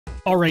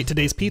Alright,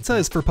 today's pizza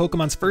is for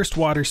Pokemon's first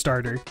water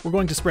starter. We're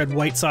going to spread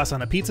white sauce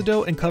on a pizza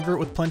dough and cover it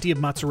with plenty of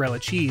mozzarella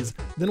cheese,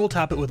 then we'll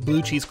top it with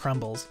blue cheese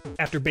crumbles.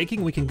 After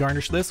baking, we can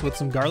garnish this with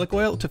some garlic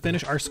oil to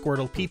finish our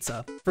Squirtle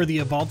Pizza. For the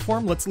evolved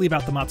form, let's leave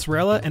out the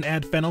mozzarella and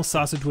add fennel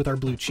sausage with our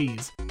blue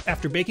cheese.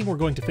 After baking, we're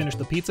going to finish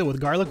the pizza with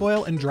garlic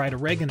oil and dried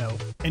oregano.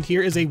 And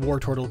here is a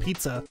Wartortle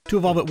pizza. To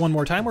evolve it one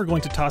more time, we're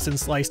going to toss in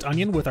sliced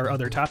onion with our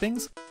other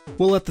toppings.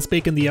 We'll let this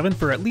bake in the oven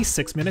for at least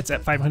 6 minutes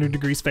at 500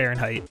 degrees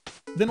Fahrenheit.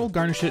 Then we'll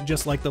garnish it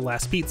just like the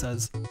last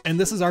pizzas. And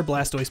this is our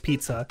Blastoise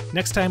pizza.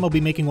 Next time I'll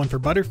be making one for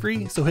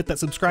Butterfree, so hit that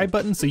subscribe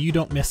button so you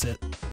don't miss it.